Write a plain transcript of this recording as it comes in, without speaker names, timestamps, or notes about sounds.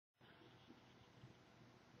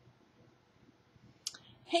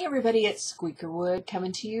Hey everybody, it's Squeakerwood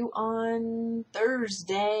coming to you on Thursday.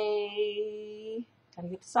 Gotta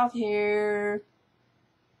get this off here.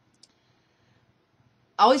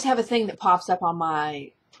 I always have a thing that pops up on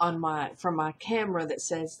from my camera that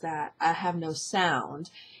says that I have no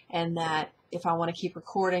sound and that if I want to keep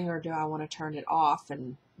recording or do I want to turn it off,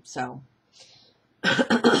 and so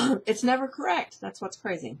it's never correct. That's what's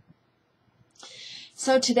crazy.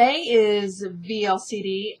 So today is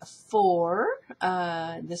VLCD 4.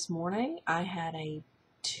 This morning I had a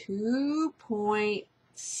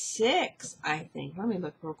 2.6, I think. Let me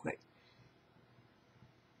look real quick.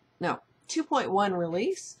 No, 2.1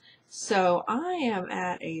 release. So I am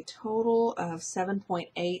at a total of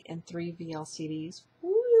 7.8 and 3 VLCDs.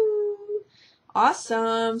 Woo!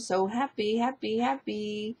 Awesome. So happy, happy,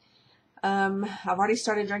 happy. I've already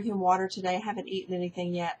started drinking water today. I haven't eaten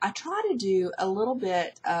anything yet. I try to do a little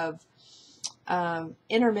bit of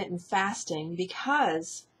intermittent fasting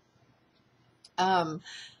because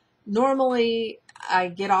normally I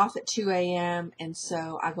get off at 2 a.m. and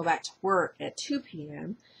so I go back to work at 2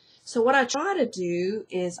 p.m. So what I try to do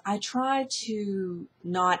is I try to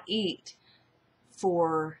not eat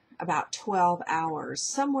for about 12 hours,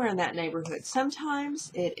 somewhere in that neighborhood.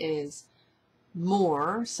 Sometimes it is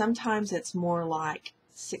more. Sometimes it's more like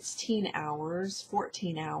 16 hours,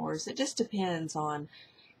 14 hours. It just depends on,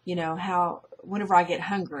 whenever I get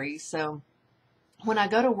hungry. So when I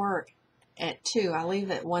go to work at 2, I leave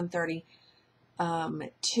at 1:30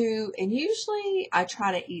 at 2, and usually I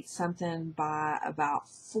try to eat something by about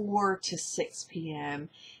 4 to 6 p.m.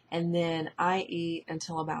 and then I eat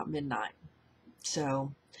until about midnight.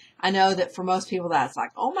 So I know that for most people that's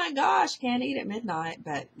like, oh my gosh, can't eat at midnight,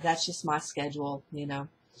 but that's just my schedule,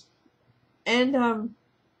 And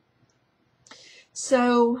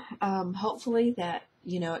hopefully that,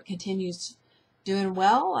 it continues doing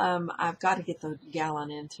well. I've got to get the gallon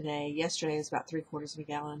in today. Yesterday was about 3/4 of a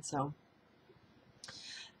gallon, so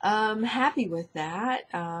happy with that.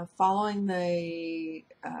 Following the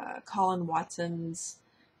Colin Watson's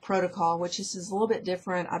protocol, which is a little bit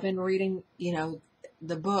different. I've been reading,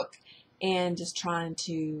 the book and just trying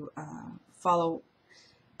to follow.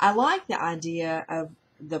 I like the idea of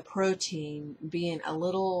the protein being a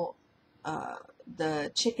little,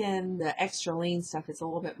 the chicken, the extra lean stuff is a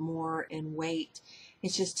little bit more in weight.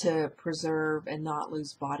 It's just to preserve and not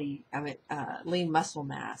lose lean muscle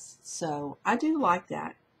mass. So I do like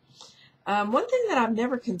that. One thing that I've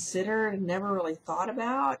never considered and never really thought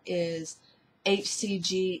about is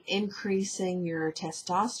HCG increasing your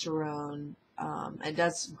testosterone. It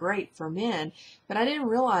does great for men, but I didn't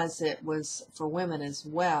realize it was for women as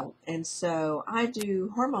well. And so I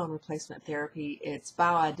do hormone replacement therapy. It's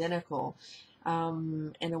bioidentical.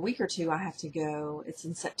 In a week or two, I have to go. It's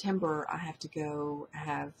in September. I have to go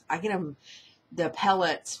I get them, the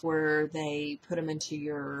pellets where they put them into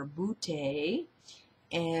your booty.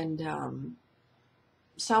 And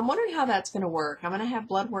so I'm wondering how that's going to work. I'm going to have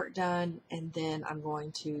blood work done, and then I'm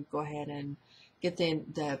going to go ahead and get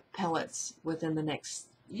the pellets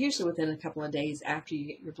usually within a couple of days after you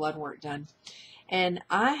get your blood work done. And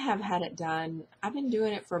I have had it done. I've been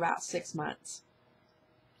doing it for about 6 months.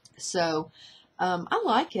 So I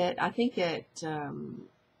like it. I think it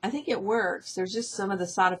works. There's just some of the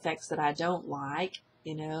side effects that I don't like,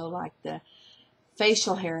 like the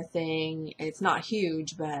facial hair thing. It's not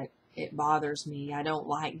huge, but it bothers me. I don't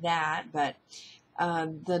like that. But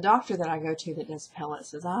the doctor that I go to that does pellets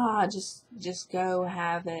says, just go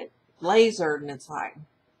have it lasered. And it's like,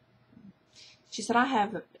 she said, I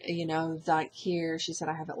have, like here, she said,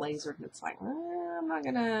 I have it lasered. And it's like, I'm not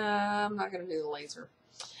gonna do the laser.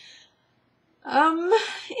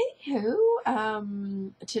 Anywho,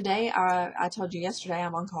 today, I told you yesterday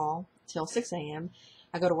I'm on call till 6 a.m.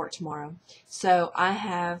 I go to work tomorrow. So I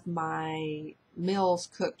have my meals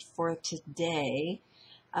cooked for today,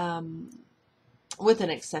 with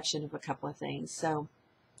an exception of a couple of things. So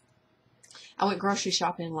I went grocery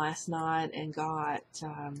shopping last night and got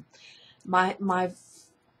I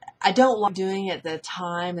don't like doing it at the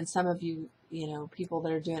time, and some of you, people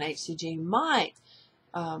that are doing HCG might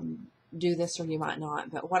do this or you might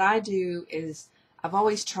not. But what I do is I've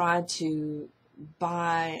always tried to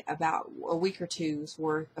buy about a week or two's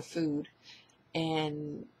worth of food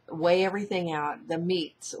and weigh everything out, the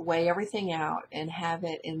meats, weigh everything out and have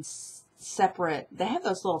it in separate. They have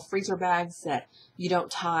those little freezer bags that you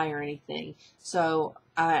don't tie or anything. So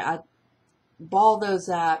I ball those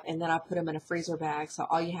up and then I put them in a freezer bag. So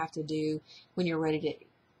all you have to do when you're ready to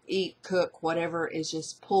eat, cook, whatever, is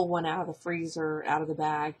just pull one out of the freezer, out of the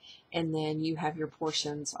bag, and then you have your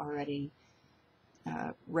portions already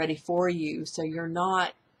ready for you. So you're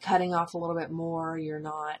not cutting off a little bit more. You're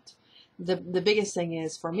not, the biggest thing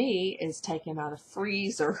is for me is taking them out of the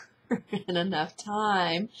freezer in enough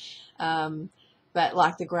time. But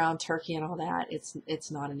like the ground turkey and all that,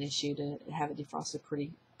 it's not an issue to have it defrosted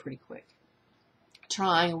pretty quick.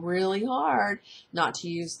 Trying really hard not to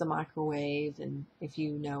use the microwave, and if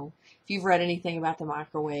you've read anything about the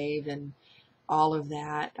microwave and all of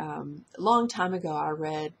that, a long time ago I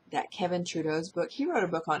read that Kevin Trudeau's book. He wrote a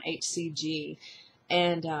book on HCG,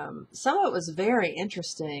 and some of it was very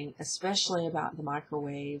interesting, especially about the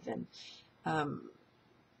microwave, and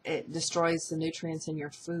it destroys the nutrients in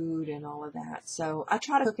your food and all of that. So I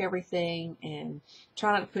try to cook everything and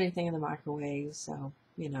try not to put anything in the microwave. So,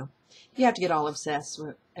 you have to get all obsessed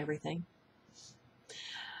with everything.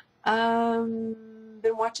 Been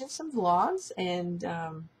watching some vlogs, and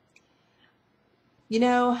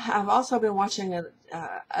I've also been watching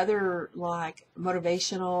other like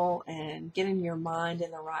motivational and getting your mind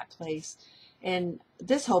in the right place. And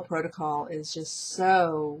this whole protocol is just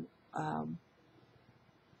so,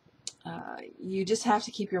 you just have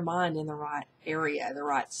to keep your mind in the right area, the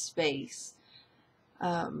right space.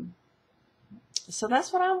 So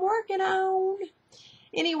that's what I'm working on.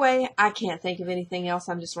 Anyway, I can't think of anything else.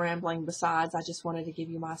 I'm just rambling. Besides, I just wanted to give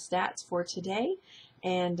you my stats for today.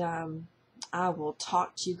 And I will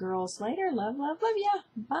talk to you girls later. Love, love, love ya.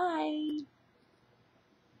 Bye.